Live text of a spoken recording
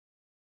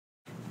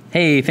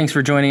Hey, thanks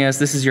for joining us.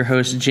 This is your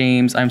host,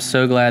 James. I'm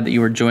so glad that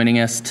you are joining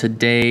us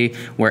today,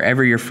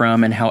 wherever you're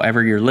from and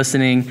however you're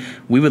listening.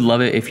 We would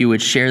love it if you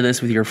would share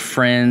this with your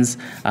friends.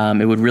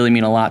 It would really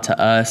mean a lot to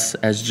us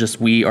as just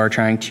we are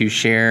trying to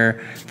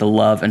share the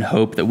love and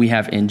hope that we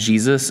have in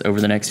Jesus over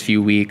the next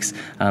few weeks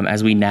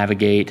as we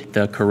navigate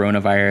the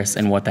coronavirus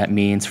and what that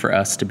means for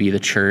us to be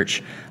the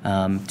church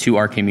to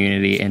our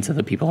community and to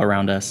the people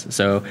around us.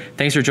 So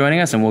thanks for joining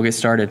us, and we'll get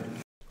started.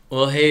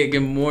 Well, hey,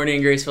 good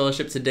morning, Grace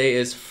Fellowship. Today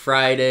is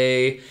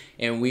Friday,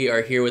 and we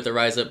are here with the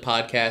Rise Up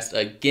podcast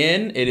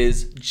again. It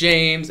is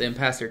James and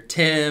Pastor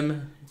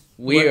Tim.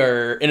 We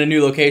are in a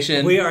new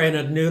location. We are in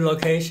a new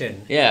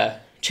location. Yeah,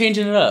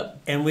 changing it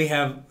up. And we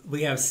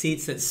have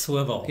seats that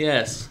swivel.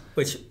 Yes.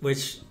 Which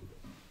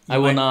I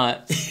will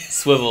not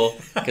swivel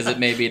because it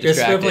may be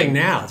distracting. You're swiveling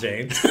now,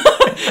 James.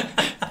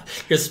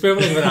 You're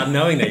swiveling without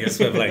knowing that you're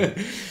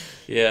swiveling.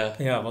 Yeah.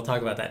 Yeah, we'll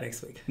talk about that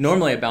next week.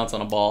 Normally I bounce on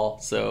a ball,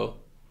 so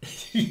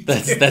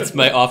that's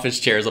my office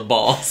chair is a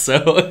ball,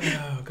 so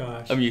oh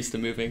gosh, I'm used to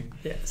moving.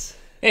 Yes.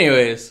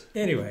 Anyways,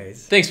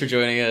 thanks for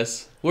joining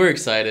us. We're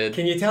excited.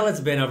 Can you tell it's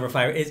been over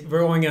 5?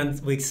 We're going on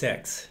week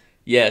 6.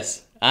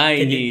 Yes,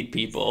 I need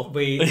people.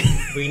 We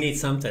need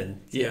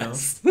something.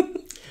 Yes. You know?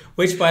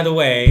 Which, by the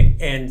way,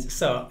 and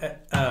so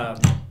I'm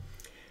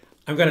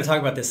going to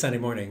talk about this Sunday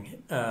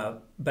morning,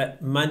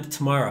 but Monday,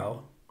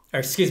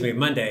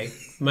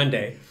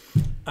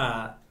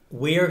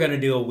 we are going to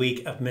do a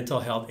week of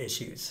mental health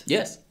issues.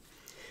 Yes.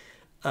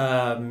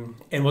 And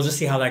we'll just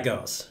see how that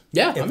goes.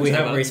 Yeah. If we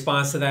have a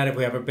response to that, if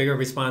we have a bigger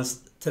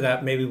response to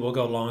that, maybe we'll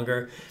go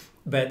longer.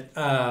 But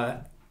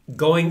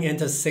going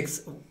into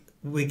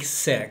week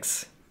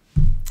 6,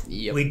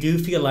 yep. We do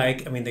feel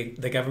like,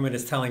 the government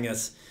is telling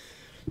us,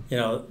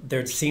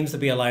 there seems to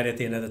be a light at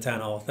the end of the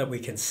tunnel that we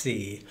can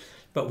see,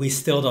 but we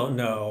still don't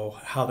know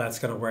how that's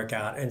going to work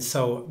out. And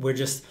so we're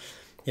just,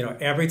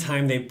 every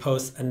time they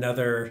post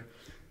another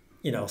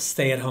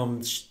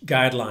stay-at-home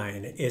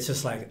guideline, it's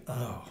just like,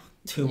 oh,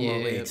 2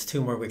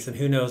 more weeks, and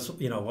who knows,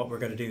 what we're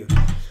going to do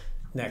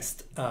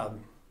next.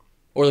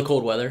 Or the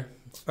cold weather.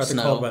 Or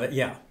the cold weather,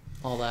 yeah.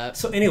 All that.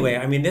 So anyway,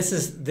 this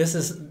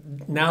is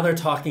now they're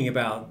talking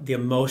about the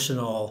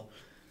emotional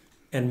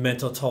and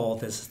mental toll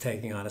this is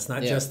taking on. It's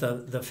not just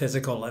the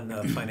physical and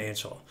the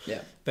financial.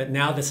 Yeah. But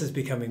now this is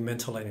becoming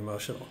mental and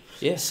emotional.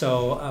 Yeah.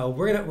 So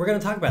we're gonna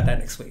talk about that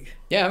next week.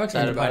 Yeah, I'm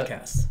excited about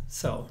podcast.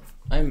 So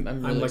I'm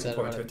really looking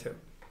forward to it too.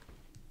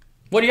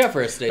 What do you got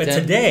for us today, But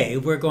Tim? today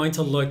we're going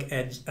to look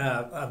at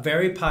a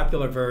very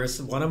popular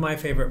verse, one of my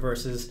favorite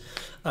verses,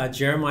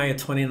 Jeremiah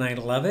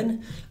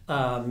 29:11.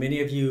 Many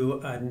of you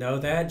know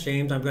that.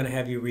 James, I'm going to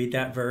have you read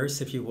that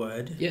verse if you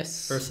would.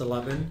 Yes. Verse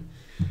 11.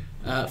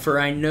 For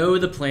I know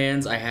the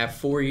plans I have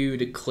for you,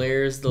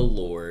 declares the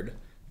Lord,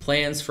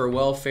 plans for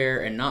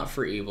welfare and not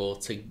for evil,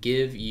 to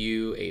give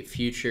you a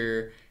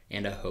future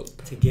and a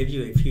hope. To give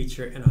you a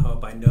future and a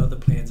hope. I know the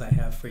plans I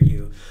have for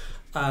you.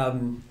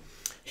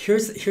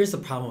 Here's the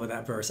problem with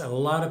that verse. A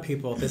lot of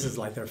people, this is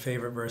like their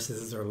favorite verse. This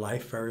is their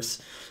life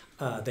verse.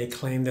 They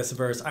claim this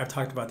verse. I've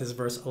talked about this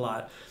verse a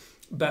lot.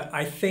 But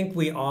I think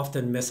we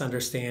often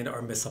misunderstand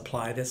or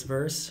misapply this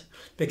verse.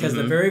 Because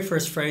the very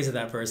first phrase of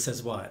that verse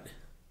says what?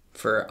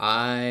 For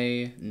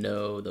I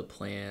know the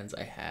plans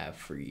I have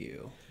for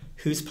you.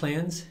 Whose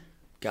plans?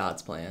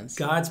 God's plans.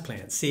 God's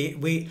plans. See,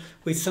 we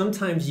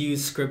sometimes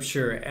use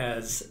Scripture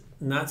as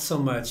not so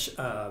much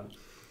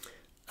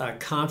a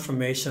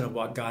confirmation of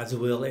what God's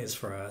will is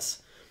for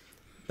us,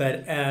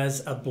 but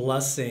as a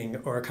blessing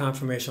or a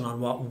confirmation on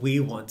what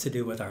we want to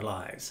do with our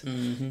lives.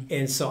 Mm-hmm.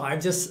 And so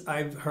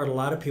I've heard a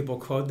lot of people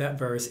quote that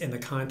verse in the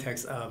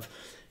context of,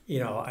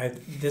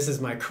 this is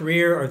my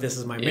career, or this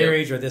is my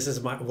marriage, or this is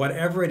my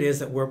whatever it is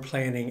that we're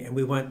planning, and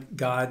we want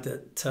God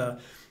to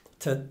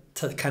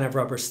kind of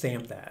rubber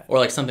stamp that. Or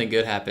like something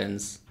good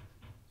happens,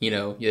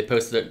 you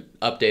posted an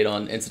update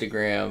on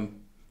Instagram.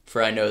 For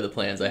I know the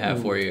plans I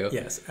have for you.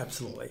 Yes,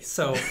 absolutely.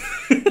 So,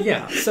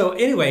 yeah. So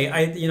anyway,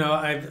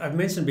 I've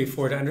mentioned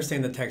before, to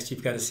understand the text,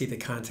 you've got to see the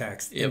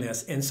context in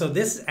this. And so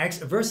this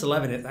verse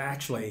 11 is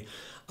actually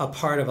a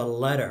part of a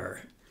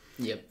letter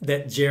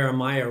that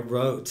Jeremiah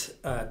wrote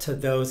to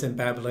those in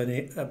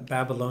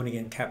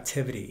Babylonian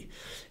captivity,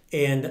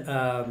 and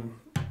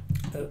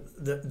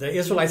the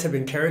Israelites had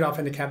been carried off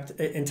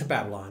into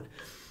Babylon,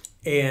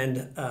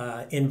 and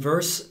in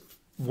verse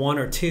 1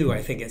 or 2,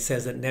 I think it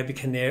says that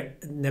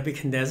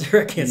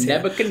Nebuchadnezzar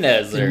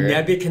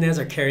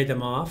carried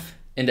them off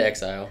into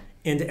exile.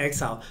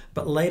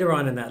 But later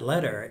on in that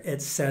letter, it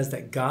says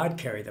that God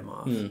carried them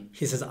off.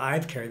 He says,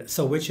 I've carried them.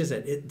 So which is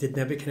it? Did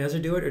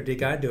Nebuchadnezzar do it, or did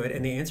God do it?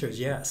 And the answer is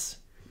yes.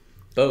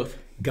 Both.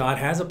 God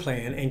has a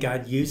plan, and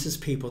God uses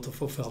people to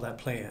fulfill that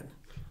plan.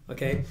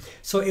 Okay?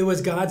 So it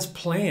was God's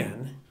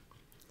plan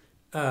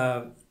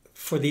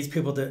for these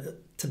people to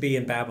be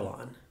in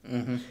Babylon.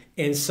 Mm-hmm.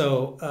 And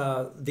so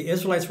the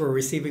Israelites were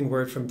receiving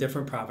word from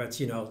different prophets,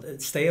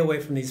 stay away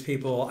from these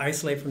people,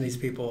 isolate from these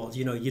people,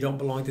 you don't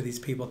belong to these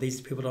people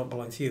don't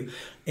belong to you.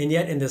 And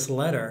yet in this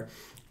letter,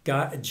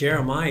 God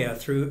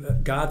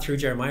through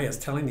Jeremiah is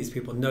telling these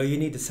people, no, you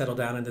need to settle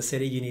down in the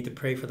city. You need to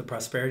pray for the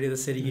prosperity of the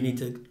city. You need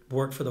to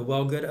work for the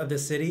well-good of the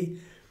city.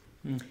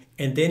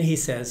 And then he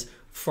says,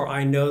 for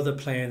I know the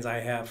plans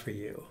I have for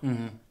you.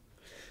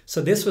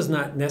 So this was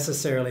not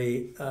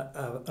necessarily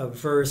a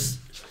verse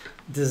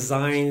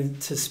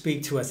designed to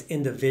speak to us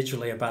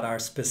individually about our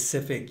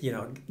specific,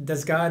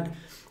 does God,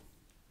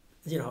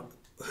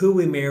 who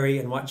we marry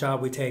and what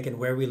job we take and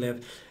where we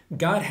live.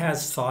 God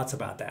has thoughts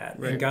about that.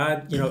 Right. And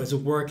God, is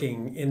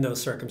working in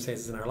those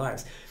circumstances in our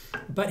lives.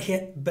 But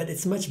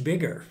it's much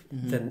bigger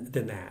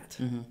than that.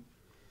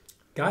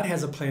 God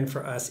has a plan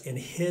for us in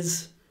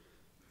his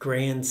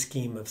grand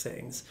scheme of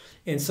things.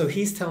 And so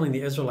he's telling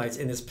the Israelites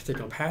in this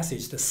particular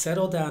passage to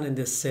settle down in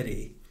this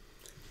city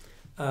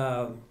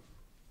and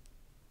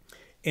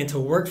to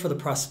work for the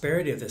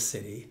prosperity of this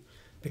city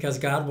because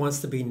God wants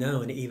to be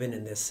known even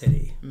in this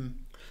city.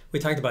 We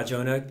talked about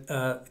Jonah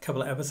a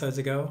couple of episodes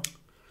ago.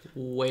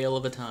 Whale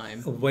of a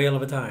time. A whale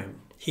of a time.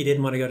 He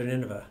didn't want to go to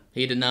Nineveh.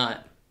 He did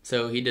not.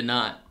 So he did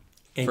not.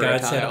 And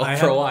God said,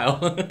 for a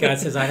while. God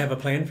says, I have a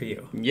plan for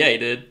you. Yeah, he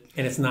did.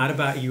 And it's not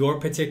about your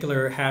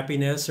particular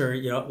happiness or,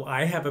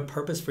 I have a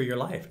purpose for your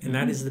life. And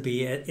that is to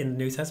be, in the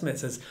New Testament, it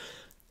says,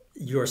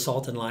 you are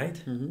salt and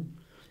light.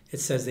 It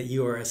says that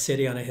you are a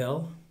city on a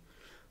hill.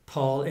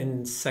 Paul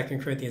in 2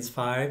 Corinthians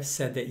 5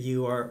 said that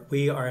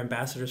we are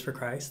ambassadors for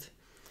Christ.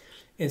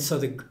 And so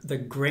the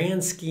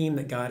grand scheme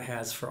that God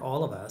has for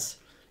all of us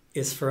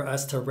is for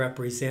us to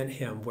represent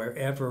him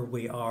wherever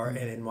we are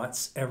and in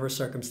whatever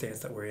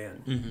circumstance that we're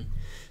in.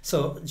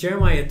 So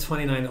Jeremiah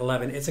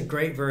 29:11, it's a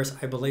great verse.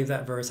 I believe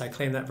that verse. I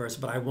claim that verse,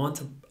 but I want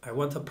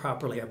to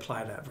properly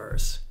apply that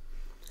verse.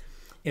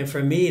 And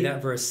for me, that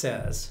verse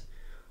says,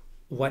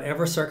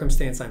 whatever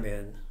circumstance I'm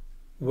in,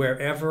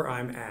 wherever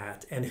I'm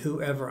at, and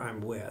whoever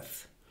I'm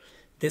with,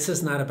 this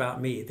is not about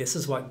me. This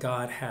is what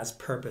God has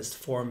purposed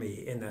for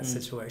me in that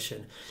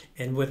situation.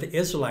 And with the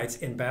Israelites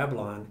in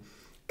Babylon,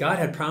 God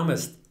had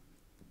promised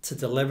to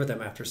deliver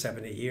them after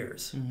 70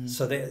 years.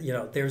 So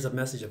there's a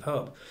message of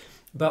hope.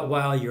 But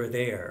while you're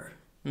there,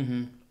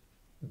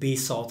 be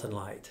salt and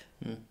light.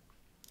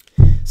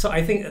 So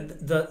I think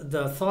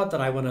the thought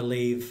that I want to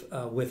leave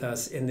with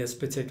us in this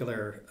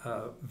particular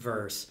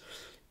verse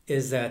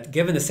is that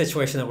given the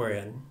situation that we're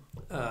in,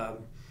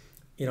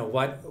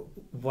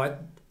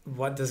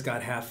 what does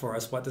God have for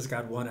us? What does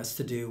God want us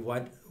to do?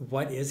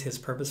 What is his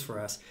purpose for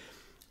us?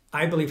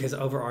 I believe his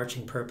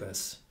overarching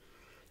purpose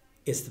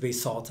is to be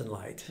salt and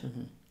light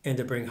and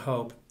to bring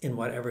hope in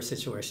whatever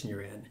situation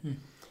you're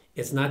in.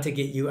 It's not to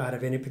get you out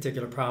of any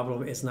particular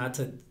problem. It's not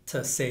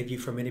to save you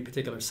from any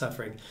particular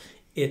suffering.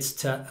 It's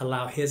to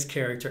allow his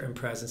character and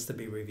presence to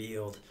be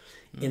revealed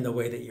in the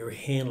way that you're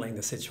handling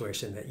the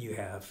situation that you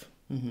have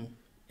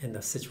in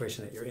the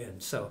situation that you're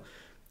in. So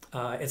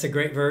it's a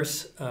great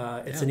verse.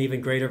 It's an even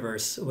greater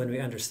verse when we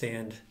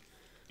understand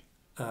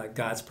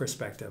God's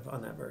perspective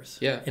on that verse.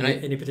 Yeah.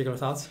 Any particular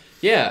thoughts?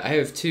 Yeah, I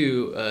have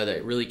two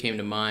that really came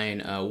to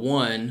mind.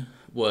 One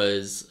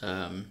was,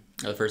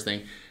 the first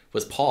thing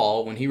was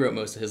Paul, when he wrote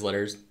most of his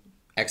letters,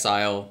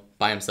 exile,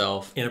 by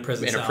himself. In a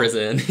prison,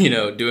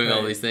 doing all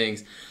Right. these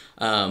things.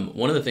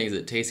 One of the things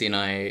that Tacey and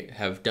I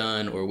have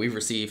done, or we've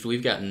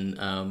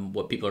gotten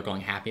what people are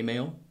calling Happy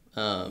Mail.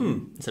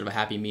 Instead of a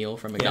Happy Meal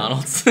from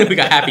McDonald's, we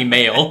got Happy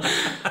Mail.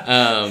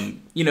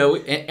 And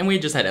we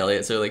just had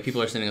Elliot, so like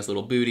people are sending us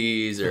little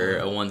booties or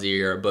a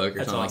onesie or a book or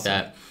That's something awesome.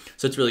 like that.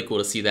 So it's really cool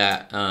to see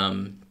that.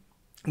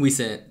 We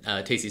sent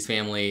Tacey's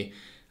family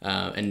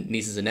and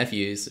nieces and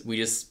nephews. We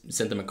just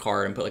sent them a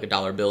card and put like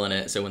 $1 bill in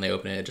it, so when they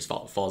open it, it just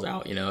falls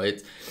out.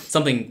 It's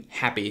something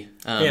happy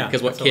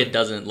because what absolutely. kid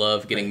doesn't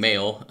love getting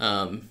mail?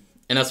 And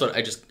that's what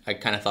I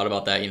kind of thought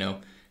about that.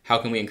 How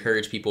can we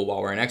encourage people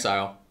while we're in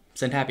exile?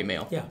 Send Happy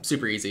Mail. Yeah.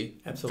 Super easy.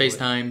 Absolutely.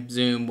 FaceTime,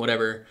 Zoom,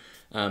 whatever.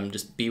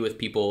 Just be with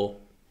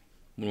people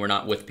when we're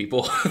not with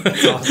people.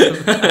 That's awesome.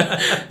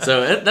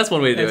 So that's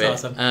one way to do it.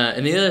 That's awesome.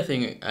 And the other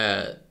thing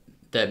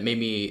that made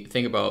me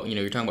think about,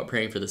 you're talking about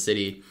praying for the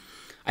city.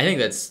 I think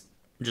that's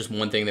just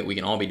one thing that we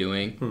can all be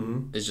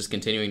doing is just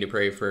continuing to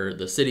pray for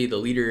the city, the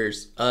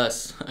leaders,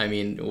 us. I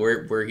mean,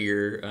 we're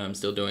here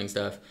still doing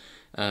stuff.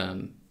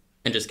 And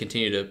just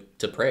continue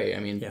to pray. I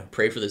mean,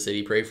 pray for the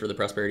city, pray for the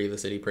prosperity of the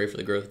city, pray for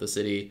the growth of the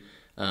city.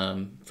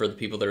 For the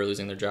people that are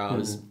losing their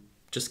jobs,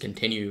 just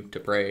continue to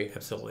pray.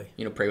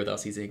 Absolutely. Pray without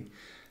ceasing.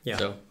 Yeah.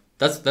 So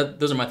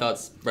those are my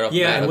thoughts right off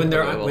the bat. And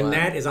when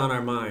that is on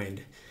our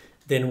mind,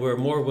 then we're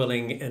more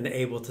willing and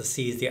able to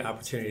seize the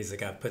opportunities that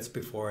God puts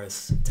before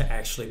us to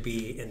actually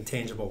be in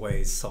tangible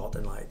ways salt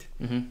and light.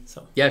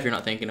 So yeah, if you're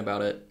not thinking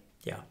about it,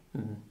 not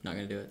going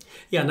to do it.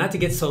 Yeah, not to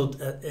get so.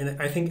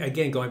 And I think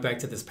again, going back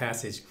to this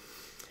passage,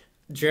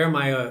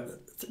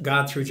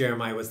 God through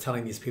Jeremiah was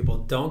telling these people,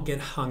 don't get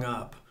hung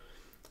up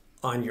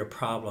on your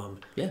problem.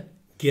 Yeah.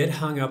 Get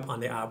hung up on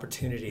the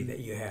opportunity that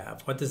you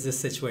have. What does this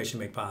situation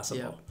make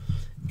possible?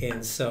 Yeah.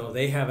 And so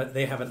they have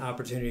an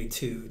opportunity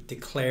to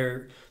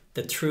declare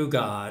the true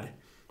God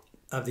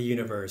of the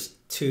universe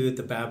to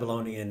the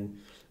Babylonian,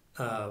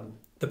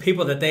 the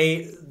people that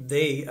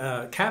they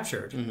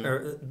captured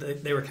or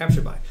they were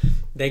captured by.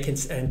 they can,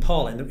 and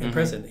Paul in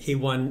prison, he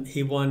won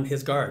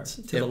his guards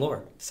to the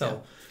Lord.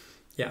 So,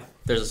 yeah.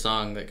 There's a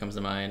song that comes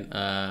to mind.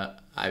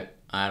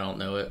 I don't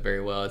know it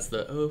very well. It's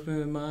the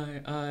 "Open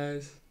My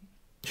Eyes,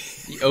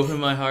 Open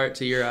My Heart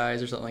to Your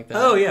Eyes" or something like that.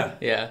 Oh yeah,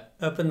 yeah.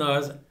 Open the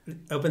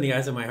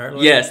eyes of my heart,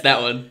 Lord. Yes,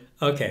 that one.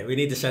 Okay, we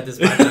need to shut this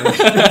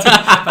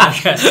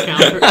podcast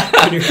down.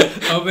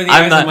 Open the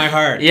eyes of my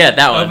heart. Yeah,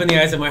 that one. Open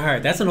the eyes of my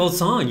heart. That's an old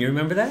song. You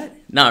remember that?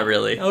 Not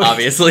really, Oh.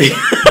 obviously.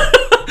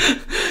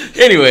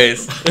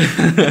 Anyways,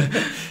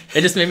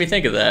 it just made me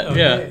think of that.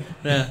 Okay.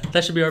 Yeah.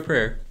 That should be our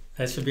prayer.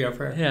 That should be our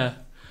prayer. Yeah.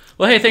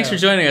 Well, hey, thanks for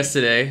joining us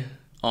today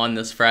on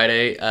this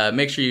Friday.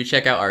 Make sure you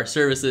check out our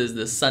services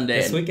this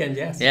Sunday. This weekend,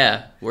 yes.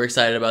 Yeah, we're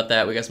excited about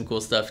that. We got some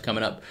cool stuff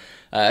coming up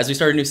as we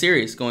start a new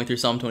series going through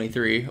Psalm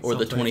 23 or Psalm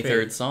the 23.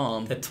 23rd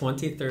Psalm. The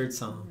 23rd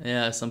Psalm.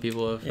 Yeah, some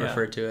people have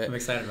referred to it. I'm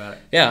excited about it.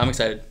 Yeah, I'm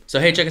excited. So,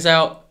 hey, check us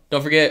out.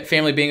 Don't forget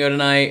Family Bingo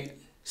tonight.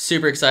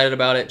 Super excited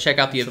about it. Check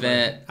out the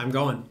event. I'm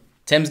going.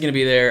 Tim's going to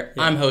be there.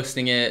 Yeah. I'm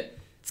hosting it.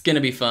 It's going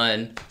to be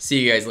fun. See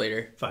you guys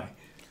later. Bye.